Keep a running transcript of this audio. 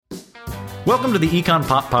Welcome to the Econ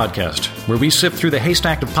Pop Podcast, where we sift through the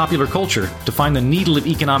haystack of popular culture to find the needle of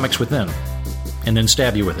economics within, and then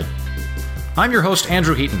stab you with it. I'm your host,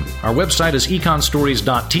 Andrew Heaton. Our website is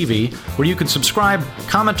econstories.tv, where you can subscribe,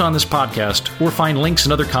 comment on this podcast, or find links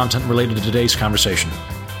and other content related to today's conversation.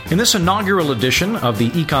 In this inaugural edition of the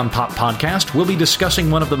Econ Pop Podcast, we'll be discussing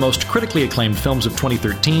one of the most critically acclaimed films of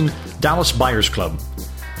 2013, Dallas Buyers Club.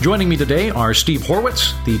 Joining me today are Steve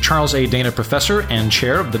Horwitz, the Charles A. Dana Professor and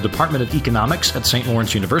Chair of the Department of Economics at St.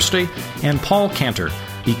 Lawrence University, and Paul Cantor,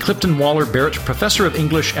 the Clifton Waller Barrett Professor of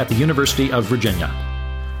English at the University of Virginia.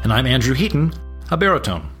 And I'm Andrew Heaton, a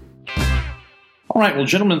baritone. All right, well,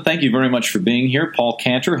 gentlemen, thank you very much for being here. Paul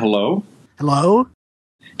Cantor, hello. Hello.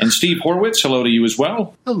 And Steve Horwitz, hello to you as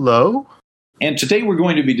well. Hello. And today we're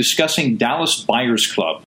going to be discussing Dallas Buyers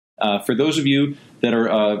Club. For those of you that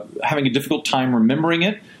are having a difficult time remembering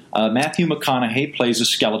it, Matthew McConaughey plays a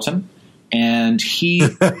skeleton, and he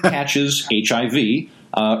catches HIV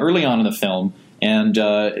early on in the film. And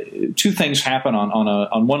two things happen.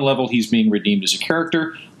 On one level, he's being redeemed as a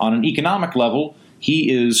character. On an economic level,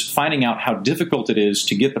 he is finding out how difficult it is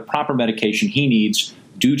to get the proper medication he needs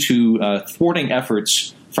due to thwarting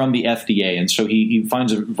efforts from the FDA. And so he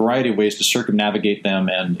finds a variety of ways to circumnavigate them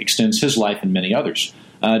and extends his life and many others.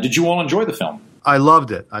 Did you all enjoy the film? I loved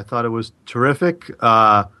it. I thought it was terrific.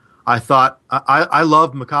 I loved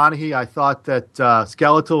McConaughey. I thought that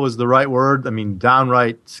skeletal was the right word. I mean,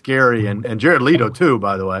 downright scary. And Jared Leto, too,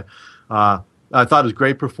 by the way. I thought it was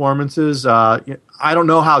great performances. I don't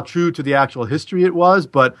know how true to the actual history it was,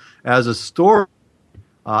 but as a story,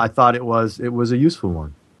 I thought it was a useful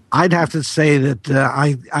one. I'd have to say that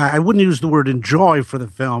I wouldn't use the word enjoy for the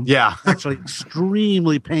film. Yeah. Actually,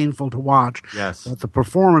 extremely painful to watch. Yes. But the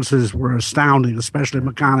performances were astounding, especially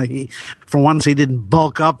McConaughey. For once, he didn't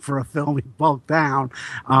bulk up for a film. He bulked down.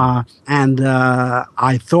 And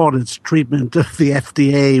I thought its treatment of the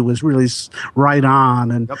FDA was really right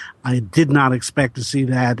on. And I did not expect to see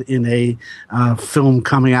that in a film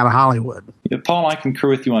coming out of Hollywood. Yeah, Paul, I concur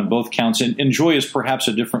with you on both counts. And enjoy is perhaps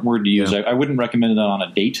a different word to use. Yeah. I wouldn't recommend it on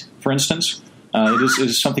a date, for instance. It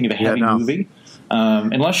is something of a heavy movie.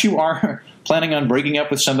 Unless you are planning on breaking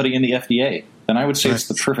up with somebody in the FDA, then I would say it's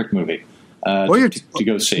the perfect movie to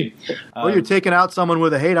go see. Or you're taking out someone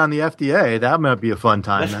with a hate on the FDA. That might be a fun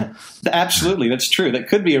time. Absolutely, that's true. That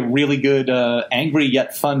could be a really good, angry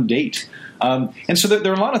yet fun date. And so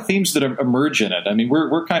there are a lot of themes that emerge in it. I mean,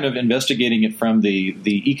 we're kind of investigating it from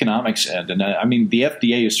the economics end, and I mean, the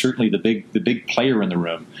FDA is certainly the big player in the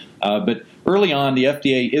room. But early on, the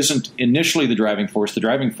FDA isn't initially the driving force. The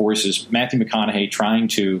driving force is Matthew McConaughey trying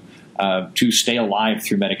to stay alive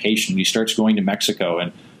through medication. He starts going to Mexico,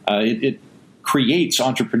 and it creates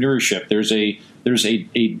entrepreneurship. There's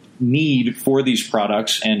a need for these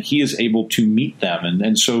products, and he is able to meet them.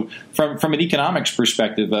 And so from an economics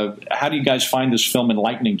perspective, how do you guys find this film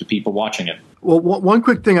enlightening to people watching it? Well, one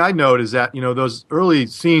quick thing I note is that, those early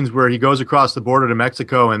scenes where he goes across the border to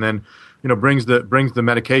Mexico and then, brings the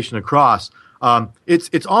medication across,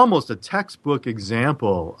 it's almost a textbook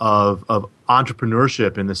example of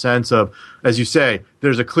entrepreneurship in the sense of, as you say,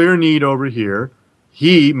 there's a clear need over here.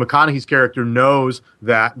 McConaughey's character knows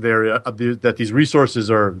that that these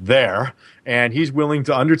resources are there, and he's willing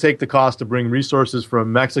to undertake the cost to bring resources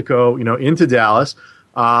from Mexico, into Dallas,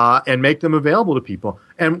 and make them available to people.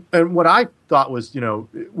 And what I thought was,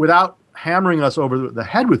 without hammering us over the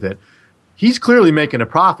head with it, he's clearly making a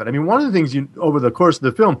profit. I mean, one of the things over the course of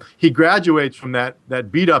the film, he graduates from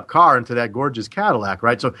that beat up car into that gorgeous Cadillac,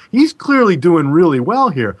 right? So he's clearly doing really well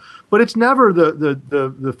here. But it's never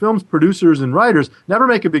the film's producers and writers never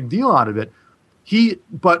make a big deal out of it.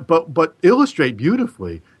 But illustrate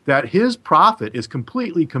beautifully that his profit is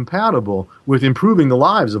completely compatible with improving the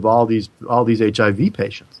lives of all these HIV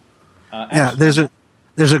patients. Yeah, there's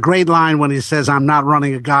a great line when he says, "I'm not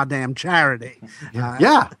running a goddamn charity."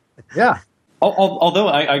 Yeah. Although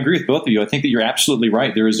I agree with both of you, I think that you're absolutely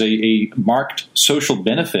right. There is a marked social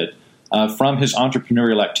benefit from his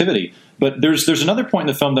entrepreneurial activity. But there's another point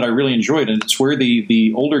in the film that I really enjoyed, and it's where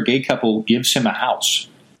the older gay couple gives him a house.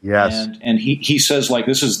 Yes. And he says, like,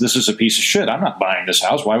 this is a piece of shit. I'm not buying this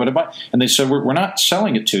house. Why would I buy? And they said, we're not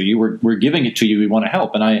selling it to you. We're giving it to you. We want to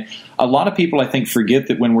help. And a lot of people, I think, forget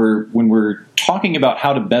that when we're talking about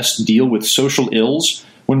how to best deal with social ills,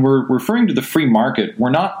 when we're referring to the free market,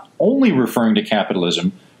 we're not only referring to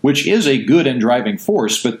capitalism, which is a good and driving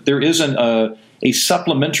force, but there is a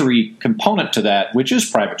supplementary component to that, which is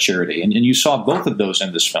private charity. And you saw both of those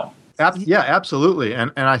in this film. Yeah, absolutely.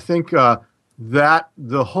 And I think that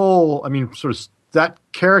the whole,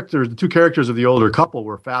 the two characters of the older couple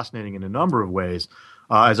were fascinating in a number of ways.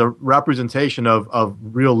 as a representation of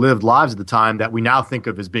real lived lives at the time that we now think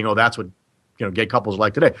of as being, that's what gay couples are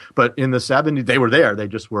like today. But in the 70s, they were there. They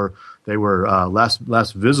just were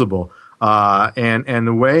less visible. And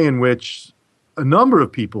the way in which a number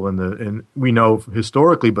of people we know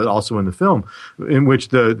historically, but also in the film, in which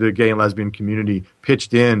the gay and lesbian community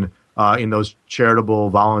pitched in those charitable,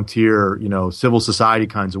 volunteer, civil society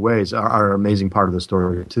kinds of ways are an amazing part of the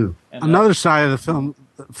story too. Another side of the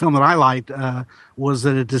film that I liked was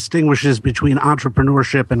that it distinguishes between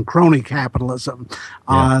entrepreneurship and crony capitalism.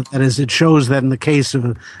 That is, it shows that in the case of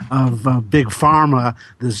Big Pharma,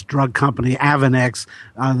 this drug company Avonex,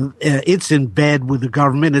 it's in bed with the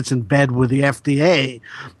government, it's in bed with the FDA.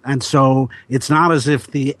 And so it's not as if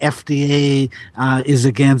the FDA is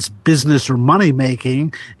against business or money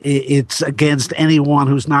making. It's against anyone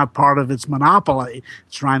who's not part of its monopoly.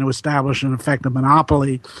 It's trying to establish an effective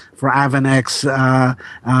monopoly for Avonex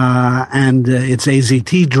and its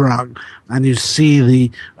AZT drug, and you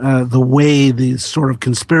see the way the sort of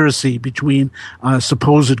conspiracy between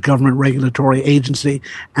supposed government regulatory agency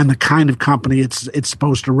and the kind of company it's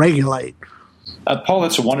supposed to regulate. Paul,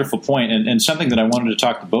 that's a wonderful point, and something that I wanted to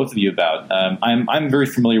talk to both of you about. I'm very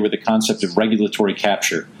familiar with the concept of regulatory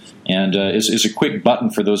capture, and as a quick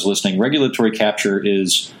button for those listening, regulatory capture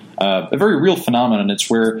is a very real phenomenon. It's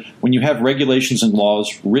where when you have regulations and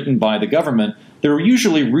laws written by the government, they're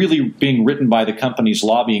usually really being written by the companies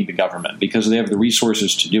lobbying the government because they have the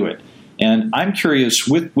resources to do it. And I'm curious,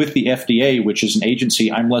 with the FDA, which is an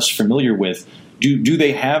agency I'm less familiar with, do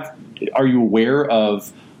they have? Are you aware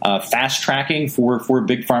of fast tracking for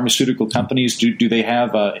big pharmaceutical companies? Do they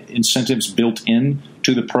have incentives built in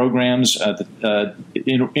to the programs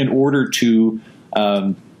in order to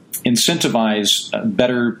incentivize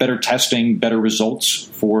better testing, better results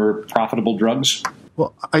for profitable drugs?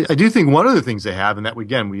 Well, I do think one of the things they have, and that we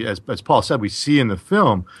as Paul said, we see in the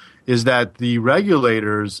film, is that the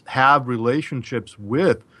regulators have relationships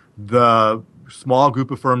with the small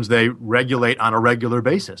group of firms they regulate on a regular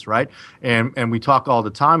basis, right? And we talk all the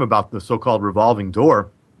time about the so-called revolving door,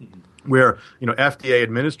 where FDA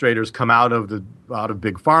administrators come out of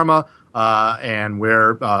big pharma, and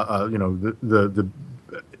where the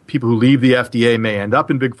people who leave the FDA may end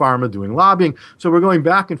up in big pharma doing lobbying. So we're going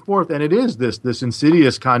back and forth, and it is this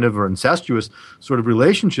insidious kind of, or incestuous sort of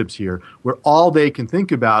relationships here, where all they can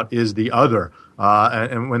think about is the other.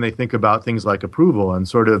 And when they think about things like approval and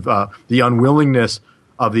sort of the unwillingness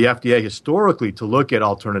of the FDA historically to look at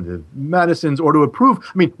alternative medicines or to approve.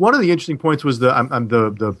 I mean, one of the interesting points was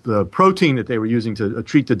the protein that they were using to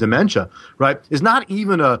treat the dementia, right, is not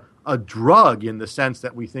even a drug in the sense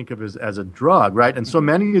that we think of as a drug, right? And so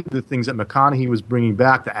many of the things that McConaughey was bringing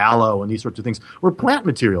back, the aloe and these sorts of things, were plant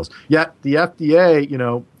materials. Yet the FDA,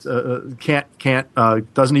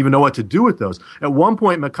 doesn't even know what to do with those. At one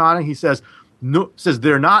point, McConaughey says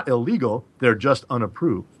they're not illegal, they're just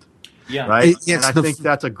unapproved. Yeah, right. And I think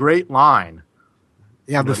that's a great line.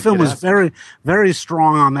 Yeah, the film is very, very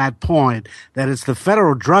strong on that point, that it's the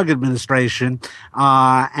Federal Drug Administration,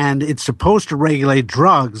 and it's supposed to regulate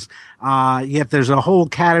drugs, yet there's a whole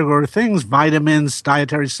category of things, vitamins,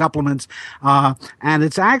 dietary supplements, and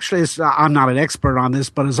it's actually, I'm not an expert on this,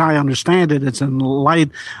 but as I understand it, it's in light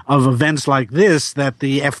of events like this that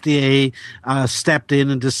the FDA stepped in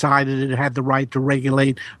and decided it had the right to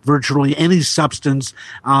regulate virtually any substance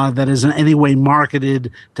that is in any way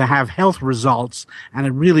marketed to have health results. And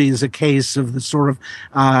it really is a case of the sort of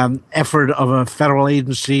effort of a federal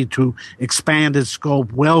agency to expand its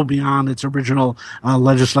scope well beyond its original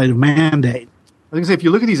legislative mandate. I think if you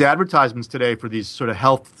look at these advertisements today for these sort of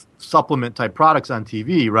health supplement type products on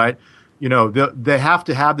TV, right? They have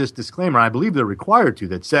to have this disclaimer. I believe they're required to,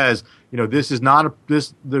 that says, this is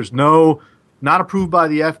there's not approved by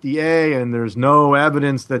the FDA, and there's no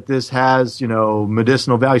evidence that this has,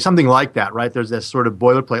 medicinal value, something like that, right? There's this sort of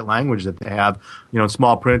boilerplate language that they have, in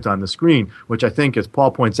small print on the screen, which I think, as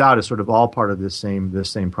Paul points out, is sort of all part of this same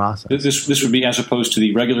process. This would be as opposed to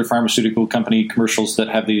the regular pharmaceutical company commercials that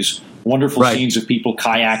have these wonderful scenes of people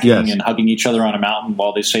kayaking and hugging each other on a mountain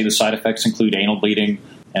while they say the side effects include anal bleeding.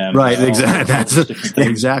 Right, exactly. That's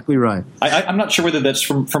exactly right. I'm not sure whether that's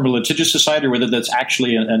from a litigious society or whether that's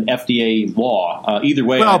actually an FDA law. Either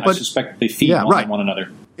way, I suspect they feed on one another.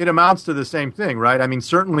 It amounts to the same thing, right? I mean,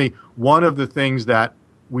 certainly one of the things that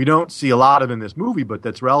we don't see a lot of in this movie, but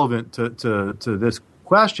that's relevant to this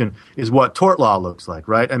question, is what tort law looks like,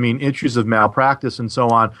 right? I mean, issues of malpractice and so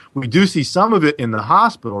on. We do see some of it in the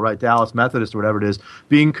hospital, right? Dallas Methodist or whatever it is,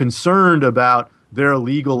 being concerned about their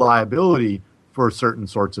legal liability for certain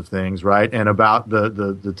sorts of things, right? And about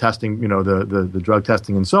the testing, the drug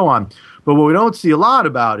testing and so on. But what we don't see a lot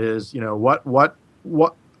about is, what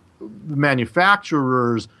what the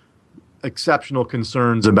manufacturers' exceptional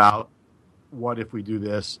concerns about what if we do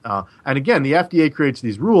this. And again, the FDA creates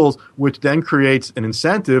these rules, which then creates an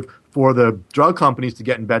incentive for the drug companies to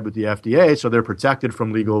get in bed with the FDA, so they're protected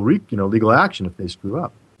from legal action if they screw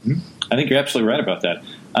up. I think you're absolutely right about that.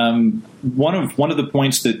 One of the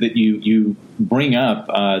points that you bring up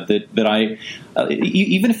that I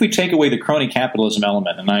even if we take away the crony capitalism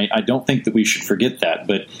element, and I don't think that we should forget that,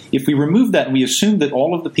 but if we remove that and we assume that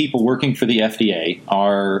all of the people working for the FDA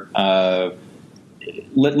are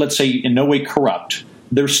let's say in no way corrupt,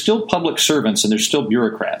 they're still public servants and they're still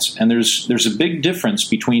bureaucrats, and there's a big difference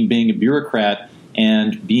between being a bureaucrat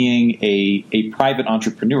and being a private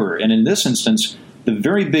entrepreneur. And in this instance, the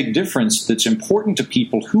very big difference that's important to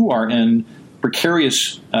people who are in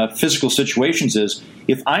precarious physical situations is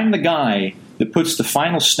if I'm the guy that puts the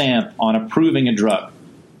final stamp on approving a drug,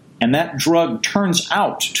 and that drug turns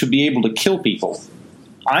out to be able to kill people,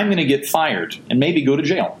 I'm going to get fired and maybe go to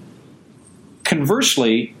jail.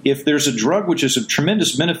 Conversely, if there's a drug which is of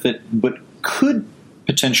tremendous benefit but could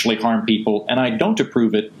potentially harm people and I don't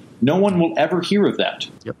approve it, no one will ever hear of that.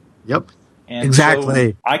 Yep. And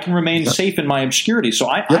exactly. So I can remain safe in my obscurity. So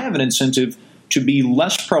I have an incentive to be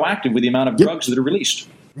less proactive with the amount of drugs that are released.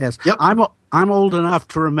 Yes. I'm old enough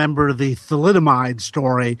to remember the thalidomide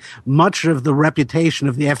story. Much of the reputation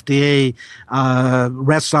of the FDA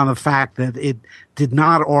rests on the fact that it did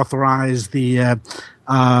not authorize the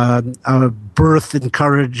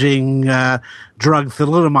birth-encouraging drug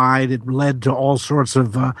thalidomide. It led to all sorts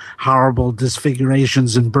of horrible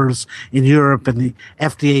disfigurations in births in Europe, and the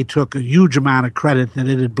FDA took a huge amount of credit that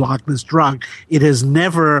it had blocked this drug. It has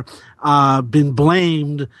never been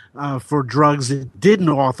blamed for drugs it didn't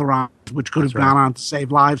authorize, which could have gone on to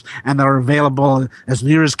save lives, and that are available as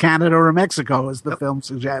near as Canada or Mexico, as the film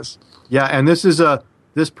suggests. Yeah, and this is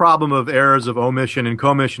this problem of errors of omission and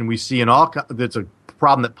commission we see in all. That's a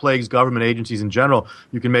problem that plagues government agencies in general.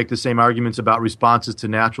 You can make the same arguments about responses to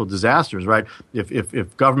natural disasters, right?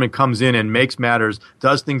 If government comes in and makes matters,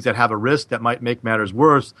 does things that have a risk that might make matters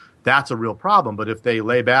worse, that's a real problem. But if they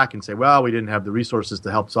lay back and say, well, we didn't have the resources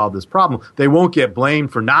to help solve this problem, they won't get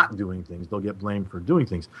blamed for not doing things. They'll get blamed for doing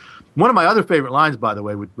things. One of my other favorite lines, by the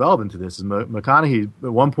way, relevant to this, is McConaughey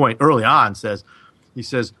at one point early on says,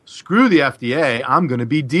 screw the FDA, I'm going to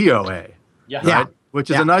be DOA. Yeah. Right? Which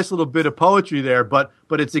is a nice little bit of poetry there, but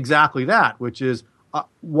it's exactly that, which is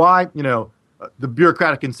why, the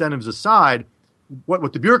bureaucratic incentives aside,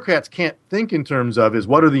 what the bureaucrats can't think in terms of is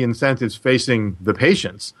what are the incentives facing the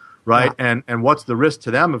patients, right? Yeah. And what's the risk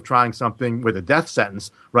to them of trying something with a death sentence,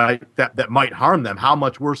 right, that might harm them? How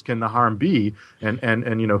much worse can the harm be? And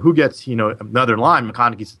who gets, another line,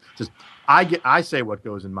 McConaughey says, I say what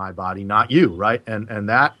goes in my body, not you, right? And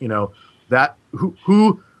that, that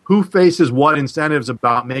who faces what incentives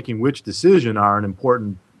about making which decision are an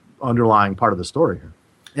important underlying part of the story here.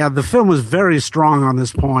 Yeah, the film was very strong on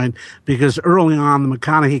this point because early on the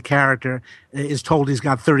McConaughey character is told he's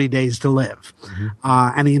got 30 days to live. Mm-hmm.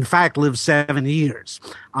 And he in fact lives 7 years.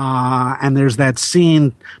 And there's that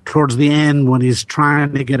scene towards the end when he's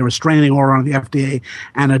trying to get a restraining order on the FDA,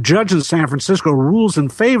 and a judge in San Francisco rules in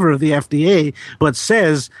favor of the FDA, but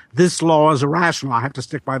says this law is irrational. I have to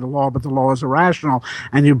stick by the law, but the law is irrational.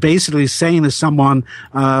 And you're basically saying to someone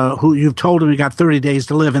who you've told him you got 30 days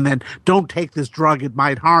to live, and then don't take this drug, it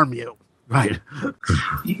might harm you. Right.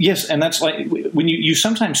 Yes, and that's like when you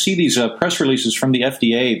sometimes see these press releases from the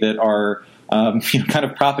FDA that are kind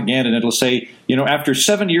of propaganda, and it'll say, after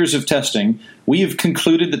 7 years of testing, we have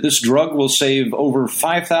concluded that this drug will save over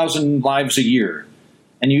 5,000 lives a year.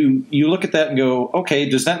 And you look at that and go, okay,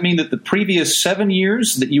 does that mean that the previous 7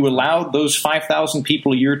 years that you allowed those 5,000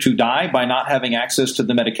 people a year to die by not having access to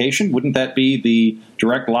the medication? Wouldn't that be the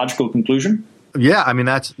direct logical conclusion? Yeah, I mean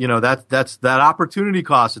that's that opportunity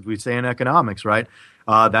cost, as we say in economics, right?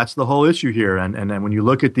 That's the whole issue here. And when you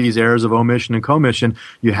look at these errors of omission and commission,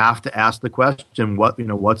 you have to ask the question: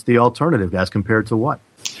 what's the alternative as compared to what?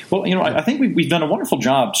 Well, I think we've done a wonderful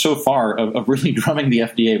job so far of really drumming the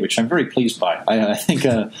FDA, which I'm very pleased by. I think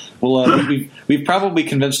we've probably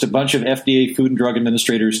convinced a bunch of FDA Food and Drug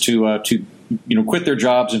administrators to quit their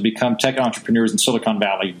jobs and become tech entrepreneurs in Silicon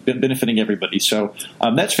Valley, benefiting everybody. So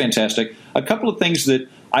that's fantastic. A couple of things that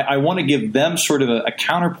I want to give them sort of a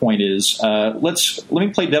counterpoint is let me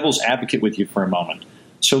play devil's advocate with you for a moment.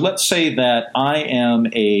 So let's say that I am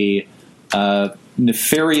a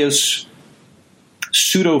nefarious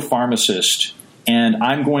pseudo-pharmacist, and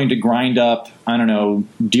I'm going to grind up,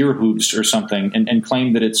 deer hooves or something and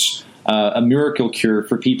claim that it's a miracle cure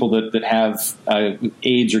for people that have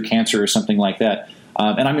AIDS or cancer or something like that.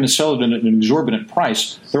 and I'm going to sell it at an exorbitant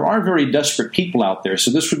price, there are very desperate people out there.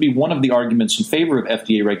 So this would be one of the arguments in favor of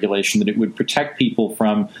FDA regulation, that it would protect people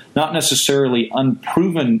from not necessarily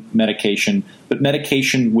unproven medication, but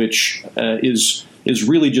medication which is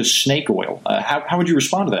really just snake oil. How would you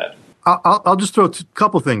respond to that? I'll just throw a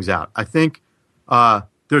couple things out. I think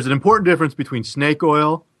there's an important difference between snake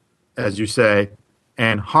oil, as you say,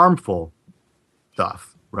 and harmful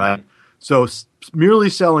stuff, right? So merely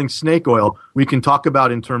selling snake oil, we can talk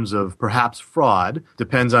about in terms of perhaps fraud.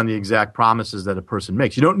 Depends on the exact promises that a person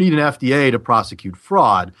makes. You don't need an FDA to prosecute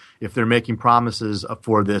fraud if they're making promises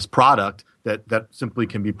for this product that simply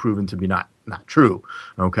can be proven to be not true,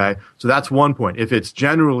 okay? So that's one point. If it's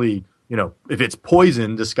generally, if it's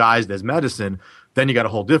poison disguised as medicine, then you got a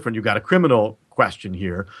whole different, you got a criminal question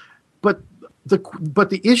here. But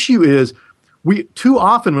the issue is, we too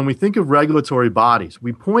often, when we think of regulatory bodies,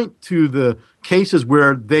 we point to the cases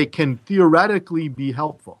where they can theoretically be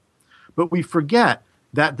helpful. But we forget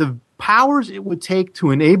that the powers it would take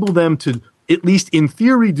to enable them to, at least in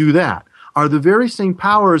theory, do that are the very same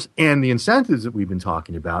powers and the incentives that we've been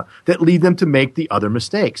talking about that lead them to make the other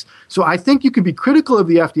mistakes. So I think you can be critical of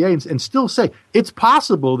the FDA and still say it's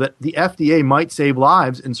possible that the FDA might save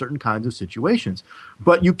lives in certain kinds of situations.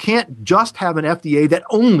 But you can't just have an FDA that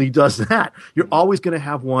only does that. You're always going to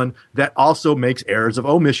have one that also makes errors of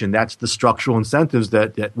omission. That's the structural incentives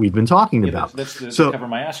that we've been talking about. That's the cover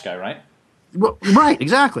my ass guy, right? Well, right,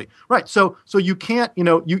 exactly. Right. So you can't,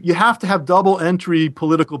 you have to have double entry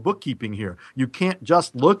political bookkeeping here. You can't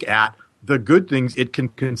just look at the good things it can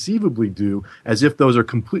conceivably do as if those are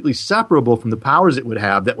completely separable from the powers it would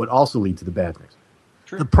have that would also lead to the bad things.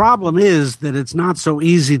 The problem is that it's not so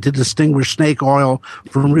easy to distinguish snake oil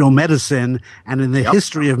from real medicine. And in the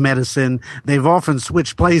history of medicine, they've often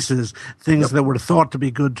switched places. Things that were thought to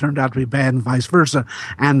be good turned out to be bad and vice versa.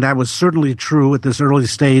 And that was certainly true at this early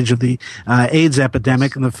stage of the AIDS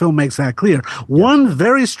epidemic. And the film makes that clear. One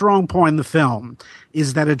very strong point in the film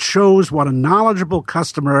is that it shows what a knowledgeable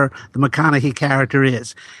customer the McConaughey character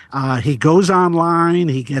is. He goes online,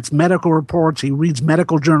 he gets medical reports, he reads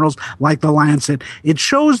medical journals like The Lancet. It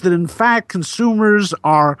shows that, in fact, consumers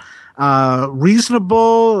are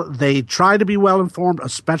reasonable. They try to be well-informed,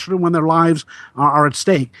 especially when their lives are at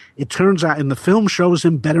stake. It turns out, and the film shows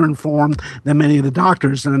him better informed than many of the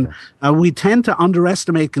doctors. And we tend to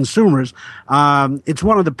underestimate consumers. It's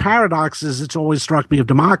one of the paradoxes it's always struck me of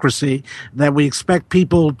democracy, that we expect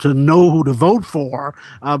people to know who to vote for,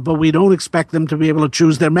 but we don't expect them to be able to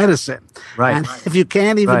choose their medicine. Right. And if you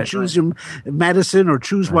can't even choose your medicine or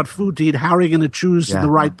choose what food to eat, how are you going to choose the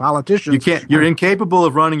right politicians? You can't. You're incapable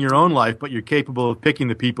of running your own life, but you're capable of picking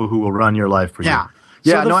the people who will run your life for you. Yeah.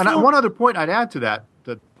 And one other point I'd add to that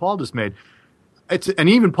Paul just made. And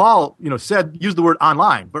even Paul, used the word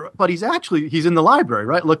online, but he's in the library,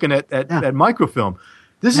 right, looking at microfilm.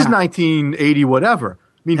 This is 1980, whatever.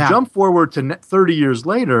 I mean, jump forward to 30 years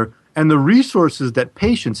later, and the resources that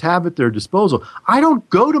patients have at their disposal. I don't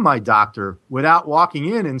go to my doctor without walking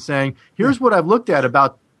in and saying, "Here's what I've looked at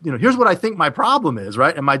about." Here's what I think my problem is,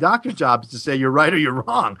 right? And my doctor's job is to say you're right or you're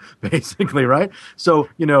wrong, basically, right? So,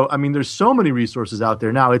 there's so many resources out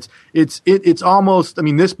there now. It's almost,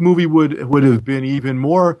 this movie would have been even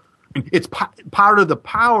more. It's part of the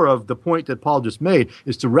power of the point that Paul just made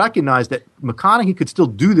is to recognize that McConaughey could still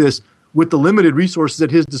do this with the limited resources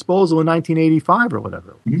at his disposal in 1985 or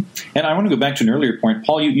whatever. Mm-hmm. And I want to go back to an earlier point.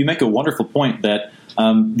 Paul, you make a wonderful point that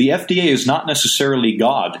the FDA is not necessarily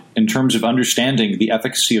God in terms of understanding the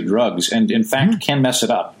efficacy of drugs, and in fact can mess it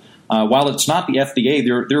up. While it's not the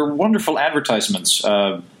FDA, there are wonderful advertisements,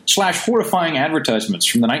 / horrifying advertisements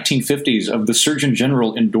from the 1950s of the Surgeon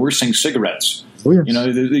General endorsing cigarettes. Oh, yes.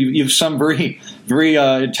 You have some very, very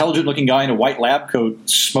intelligent-looking guy in a white lab coat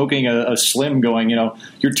smoking a Slim going,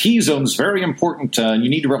 your T-zone is very important. You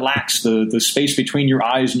need to relax the space between your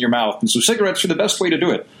eyes and your mouth. And so cigarettes are the best way to do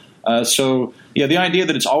it. The idea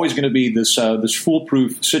that it's always going to be this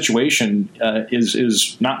foolproof situation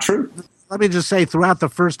is not true. Let me just say, throughout the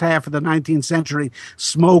first half of the 19th century,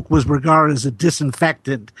 smoke was regarded as a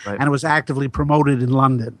disinfectant, and it was actively promoted in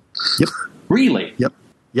London. Yep. Really? Yep.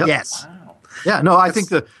 Yes. Wow. Yeah. No, I think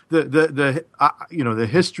the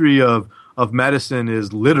history of medicine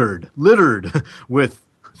is littered with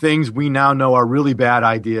things we now know are really bad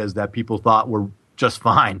ideas that people thought were just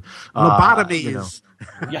fine. Lobotomies.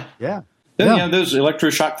 Yeah. There's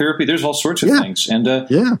electroshock therapy. There's all sorts of things, and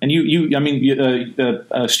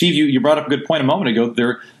Steve, you brought up a good point a moment ago.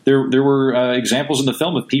 There were examples in the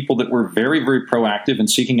film of people that were very, very proactive in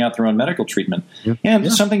seeking out their own medical treatment.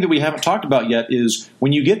 Something that we haven't talked about yet is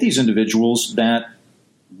when you get these individuals that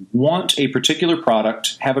want a particular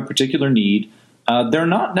product, have a particular need, they're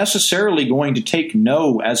not necessarily going to take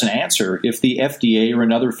no as an answer if the FDA or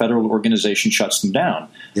another federal organization shuts them down.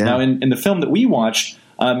 Yeah. Now, in the film that we watched,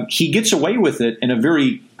 he gets away with it in a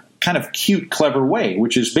very kind of cute, clever way,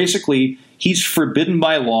 which is basically he's forbidden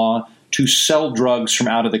by law to sell drugs from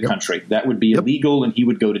out of the country. That would be illegal, and he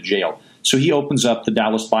would go to jail. So he opens up the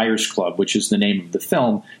Dallas Buyers Club, which is the name of the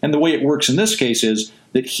film. And the way it works in this case is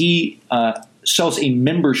that he sells a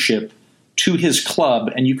membership to his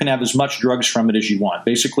club, and you can have as much drugs from it as you want.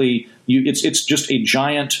 Basically, it's just a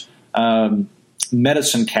giant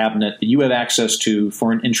medicine cabinet that you have access to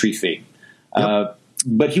for an entry fee.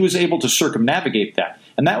 But he was able to circumnavigate that.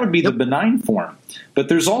 And that would be the benign form. But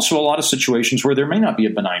there's also a lot of situations where there may not be a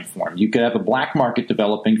benign form. You could have a black market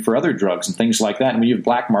developing for other drugs and things like that. And when you have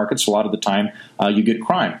black markets, a lot of the time you get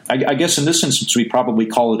crime. I guess in this instance, we probably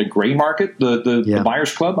call it a gray market, the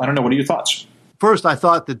Buyers Club. I don't know. What are your thoughts? First, I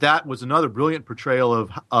thought that was another brilliant portrayal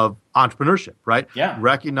of entrepreneurship, right? Yeah.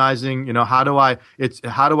 Recognizing, how do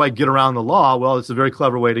I get around the law? Well, it's a very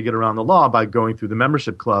clever way to get around the law by going through the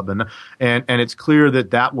membership club, and it's clear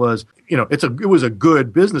that was, it was a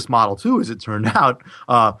good business model too, as it turned out.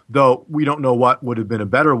 Though we don't know what would have been a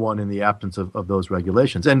better one in the absence of those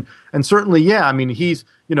regulations. And certainly, he's,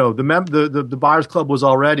 the Buyers Club was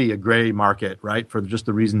already a gray market, right? For just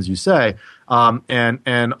the reasons you say.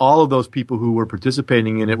 And all of those people who were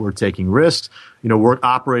participating in it were taking risks, were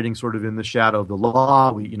operating sort of in the shadow of the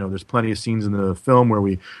law. There's plenty of scenes in the film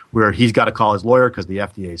where he's got to call his lawyer because the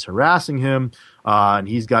FDA is harassing him. And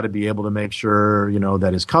he's got to be able to make sure,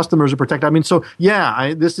 that his customers are protected. I mean, so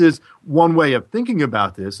this is one way of thinking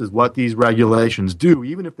about this is what these regulations do.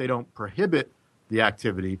 Even if they don't prohibit the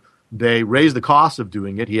activity, they raise the cost of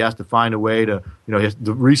doing it. He has to find a way to,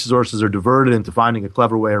 the resources are diverted into finding a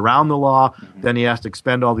clever way around the law. Mm-hmm. Then he has to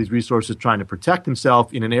expend all these resources trying to protect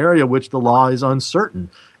himself in an area which the law is uncertain.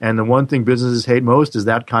 And the one thing businesses hate most is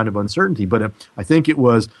that kind of uncertainty. But I think it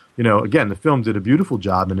was, again, the film did a beautiful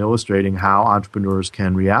job in illustrating how entrepreneurs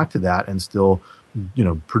can react to that and still,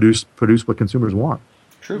 produce what consumers want.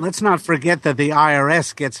 True. Let's not forget that the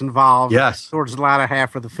IRS gets involved towards the latter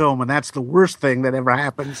half of the film, and that's the worst thing that ever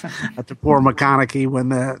happens to poor McConaughey when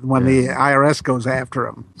the IRS goes after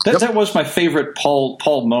him. That was my favorite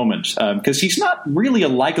Paul moment because he's not really a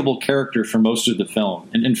likable character for most of the film,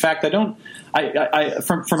 and in fact, from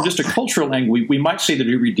just a cultural angle, we might say that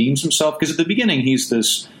he redeems himself because at the beginning he's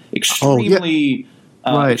this extremely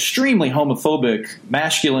homophobic,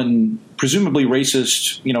 masculine, presumably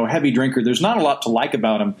racist, heavy drinker. There's not a lot to like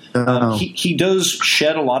about him. He does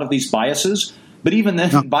shed a lot of these biases, but even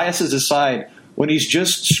then, biases aside, when he's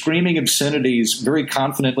just screaming obscenities very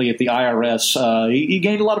confidently at the IRS, he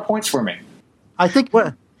gained a lot of points for me. I think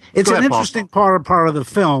it's an interesting part of the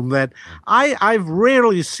film that I've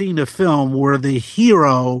rarely seen a film where the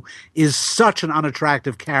hero is such an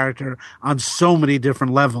unattractive character on so many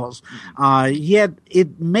different levels. Yet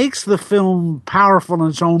it makes the film powerful in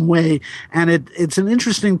its own way, and it's an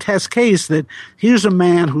interesting test case that here's a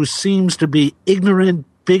man who seems to be ignorant,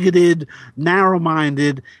 bigoted,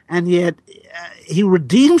 narrow-minded, and yet he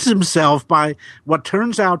redeems himself by what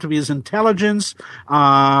turns out to be his intelligence,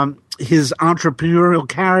 his entrepreneurial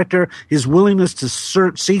character, his willingness to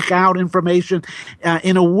seek out information.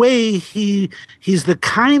 In a way, he's the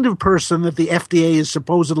kind of person that the FDA is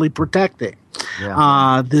supposedly protecting.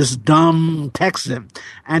 This dumb Texan.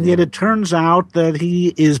 And yet it turns out that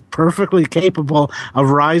he is perfectly capable of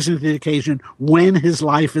rising to the occasion when his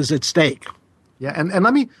life is at stake. Yeah, and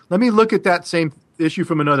let me look at that same issue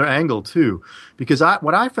from another angle too, because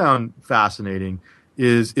what I found fascinating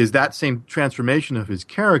is that same transformation of his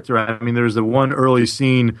character. I mean, there's the one early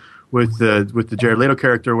scene with the Jared Leto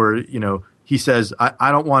character where he says,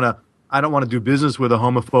 "I don't want to do business with a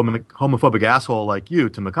homophobic asshole like you,"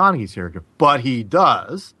 to McConaughey's character, but he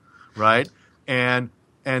does, right? And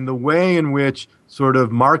the way in which sort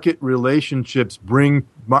of market relationships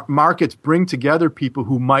markets bring together people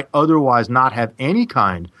who might otherwise not have any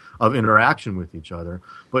kind of interaction with each other,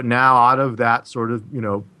 but now out of that sort of,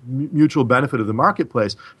 mutual benefit of the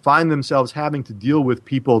marketplace, find themselves having to deal with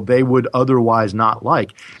people they would otherwise not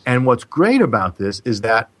like. And what's great about this is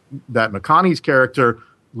that McConaughey's character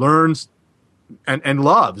learns and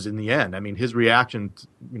loves in the end. I mean, his reaction,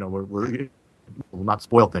 will not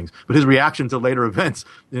spoil things, but his reaction to later events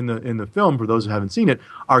in the film, for those who haven't seen it,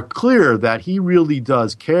 are clear that he really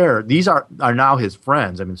does care. These are now his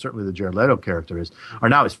friends. I mean, certainly the Jared Leto character are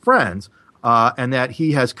now his friends, and that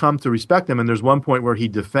he has come to respect them. And there's one point where he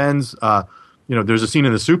defends, there's a scene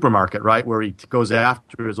in the supermarket, right, where he goes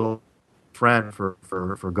after his old friend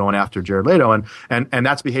for going after Jared Leto, and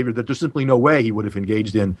that's behavior that there's simply no way he would have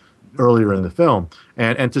engaged in earlier in the film.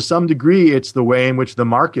 And to some degree, it's the way in which the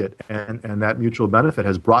market and that mutual benefit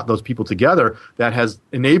has brought those people together that has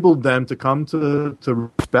enabled them to come to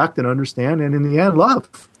respect and understand and, in the end, love.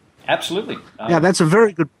 Absolutely. Yeah, that's a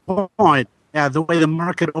very good point. Yeah, the way the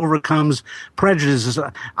market overcomes prejudices.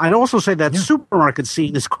 I'd also say that supermarket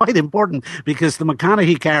scene is quite important because the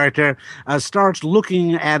McConaughey character starts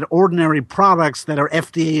looking at ordinary products that are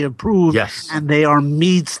FDA approved, and they are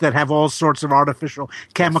meats that have all sorts of artificial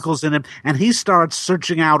chemicals in them. And he starts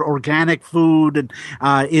searching out organic food, and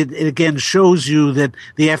it again shows you that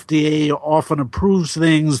the FDA often approves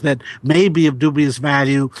things that may be of dubious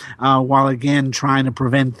value, while again trying to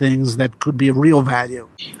prevent things that could be of real value.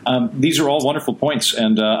 These are all wonderful points,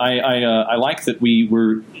 and I like that we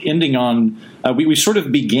were ending on. We sort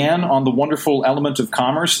of began on the wonderful element of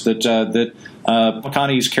commerce that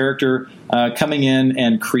McConaughey's character coming in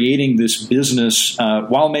and creating this business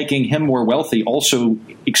while making him more wealthy also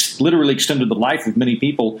literally extended the life of many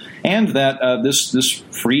people, and that this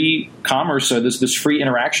free commerce, this free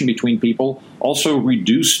interaction between people also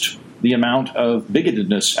reduced the amount of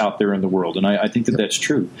bigotedness out there in the world. And I think that that's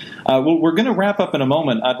true. Well, we're going to wrap up in a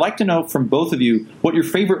moment. I'd like to know from both of you what your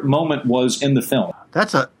favorite moment was in the film.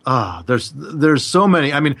 That's there's so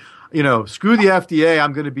many. I mean, screw the FDA,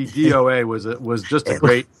 I'm going to be DOA was just a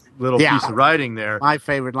great little piece of writing there. My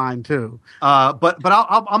favorite line too. But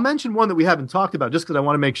I'll mention one that we haven't talked about just because I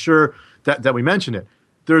want to make sure that we mention it.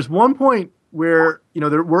 There's one point where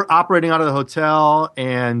we're operating out of the hotel,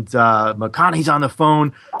 and McConaughey's on the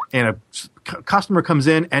phone, and a customer comes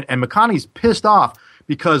in, and McConaughey's pissed off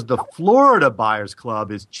because the Florida Buyers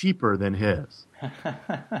Club is cheaper than his,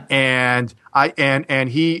 and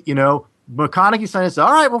he McConaughey says,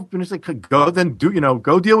 all right, well,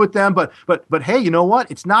 go deal with them, but hey, you know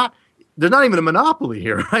what? It's not. There's not even a monopoly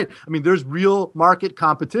here, right? I mean, there's real market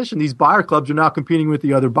competition. These buyer clubs are now competing with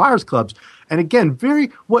the other buyers clubs, and again,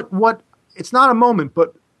 what. It's not a moment,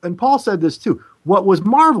 and Paul said this too. What was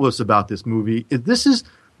marvelous about this movie is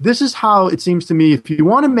this is how it seems to me. If you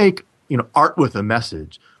want to make art with a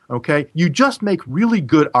message, okay, you just make really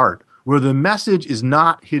good art where the message is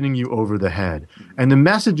not hitting you over the head. And the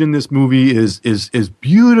message in this movie is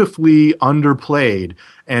beautifully underplayed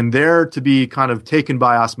and there to be kind of taken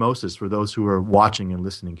by osmosis for those who are watching and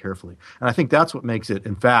listening carefully. And I think that's what makes it,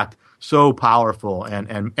 in fact, so powerful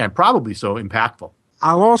and probably so impactful.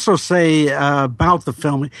 I'll also say about the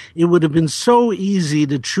film, it would have been so easy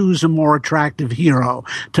to choose a more attractive hero,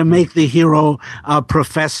 to make the hero a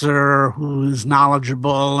professor who is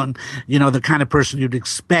knowledgeable and, the kind of person you'd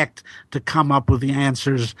expect to come up with the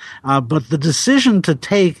answers. But the decision to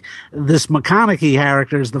take this McConaughey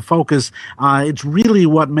character as the focus, it's really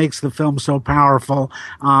what makes the film so powerful,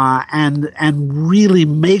 and really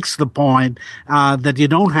makes the point that you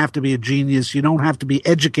don't have to be a genius, you don't have to be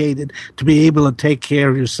educated to be able to take care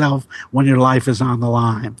of yourself when your life is on the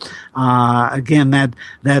line. Again,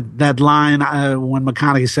 that line when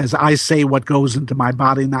McConaughey says, "I say what goes into my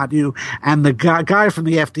body, not you," and the guy from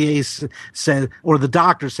the FDA said, or the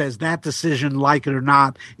doctor says, that decision, like it or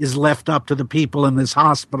not, is left up to the people in this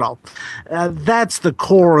hospital. That's the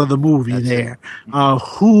core of the movie. That's there.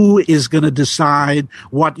 Who is going to decide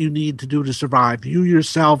what you need to do to survive? You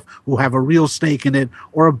yourself, who have a real stake in it,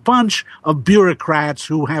 or a bunch of bureaucrats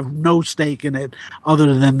who have no stake in it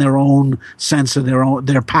other than their own sense of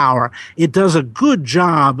their power. It does a good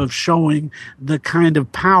job of showing the kind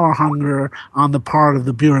of power hunger on the part of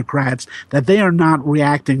the bureaucrats, that they are not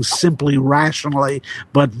reacting simply rationally,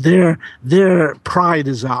 but their pride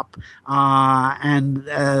is up, and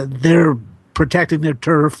they're protecting their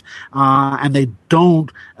turf, and they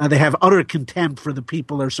have utter contempt for the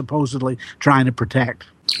people they're supposedly trying to protect.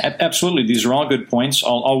 Absolutely. These are all good points.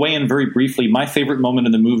 I'll weigh in very briefly. My favorite moment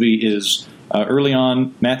in the movie is early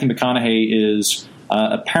on. Matthew McConaughey is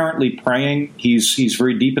apparently praying. He's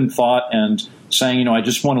very deep in thought and saying, I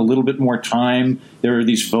just want a little bit more time. There are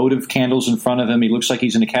these votive candles in front of him. He looks like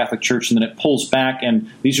he's in a Catholic church, and then it pulls back, and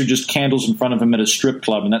these are just candles in front of him at a strip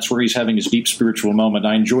club, and that's where he's having his deep spiritual moment.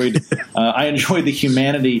 I enjoyed the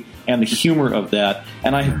humanity and the humor of that,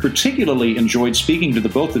 and I have particularly enjoyed speaking to the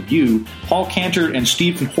both of you, Paul Cantor and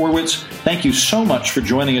Stephen Horwitz. Thank you so much for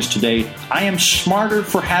joining us today. I am smarter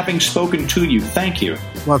for having spoken to you. Thank you.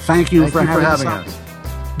 Well, thank you for having us.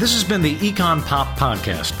 This has been the Econ Pop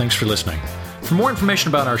Podcast. Thanks for listening. For more information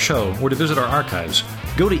about our show or to visit our archives,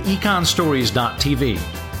 go to econstories.tv.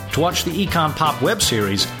 To watch the Econ Pop web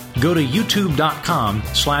series, go to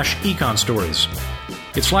youtube.com/econstories.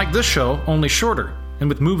 It's like this show, only shorter and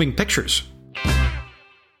with moving pictures.